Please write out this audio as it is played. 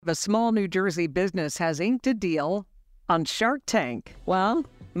A small New Jersey business has inked a deal on Shark Tank. Well,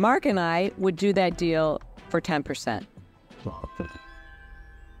 Mark and I would do that deal for 10%.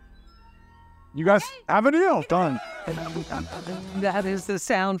 You guys have a deal. Done. That is the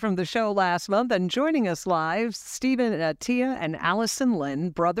sound from the show last month. And joining us live, Stephen and Atieh and Allison Lynn,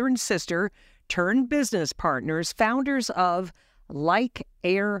 brother and sister, turned business partners, founders of Like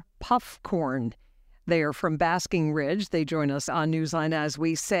Air Puffcorn. They are from Basking Ridge. They join us on Newsline, as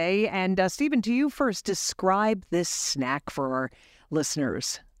we say. And Stephen, do you first describe this snack for our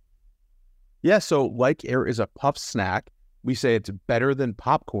listeners? Yeah, so Like Air is a puff snack. We say it's better than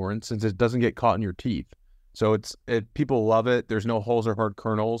popcorn since it doesn't get caught in your teeth. So people love it. There's no holes or hard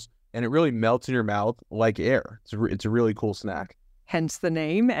kernels, and it really melts in your mouth like air. It's a really cool snack. Hence the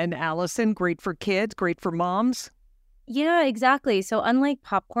name. And Allison, great for kids, great for moms. Yeah, exactly. So unlike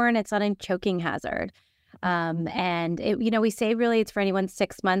popcorn, it's not a choking hazard. We say really it's for anyone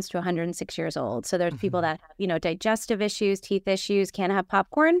 6 months to 106 years old. So there's people that have, digestive issues, teeth issues, can't have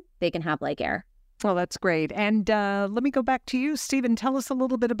popcorn. They can have Like Air. Well, that's great. And let me go back to you, Stephen. Tell us a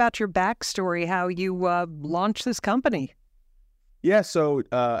little bit about your backstory, how you launched this company. Yeah, so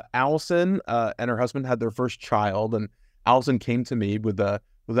Allison and her husband had their first child, and Allison came to me with an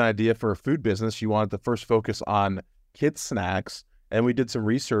idea for a food business. She wanted to first focus on kids snacks, and we did some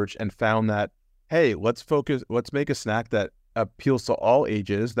research and found that, hey, let's make a snack that appeals to all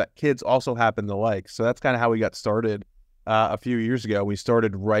ages that kids also happen to like. So that's kind of how we got started a few years ago. We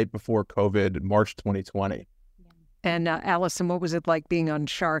started right before COVID, March 2020. And Allison, what was it like being on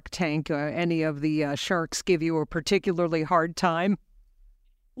Shark Tank? Any of the sharks give you a particularly hard time?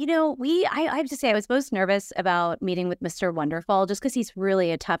 I have to say I was most nervous about meeting with Mr. Wonderful just because he's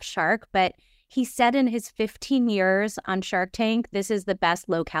really a tough shark. But he said in his 15 years on Shark Tank, this is the best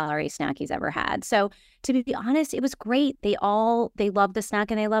low-calorie snack he's ever had. So to be honest, it was great. They loved the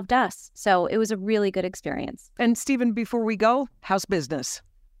snack and they loved us. So it was a really good experience. And Stephen, before we go, how's business?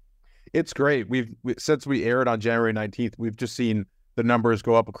 It's great. Since we aired on January 19th, we've just seen the numbers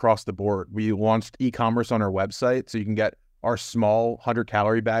go up across the board. We launched e-commerce on our website, so you can get our small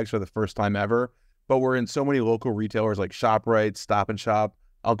 100-calorie bags for the first time ever. But we're in so many local retailers like ShopRite, Stop and Shop,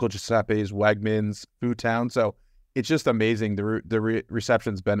 Uncle Giuseppe's, Wegmans, Food Town. So it's just amazing. The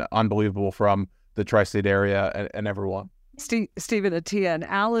reception's been unbelievable from the tri-state area and everyone. Stephen Atieh and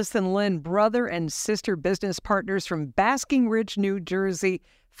Allison Lynn, brother and sister business partners from Basking Ridge, New Jersey,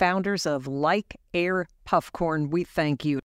 founders of Like Air Puffcorn. We thank you.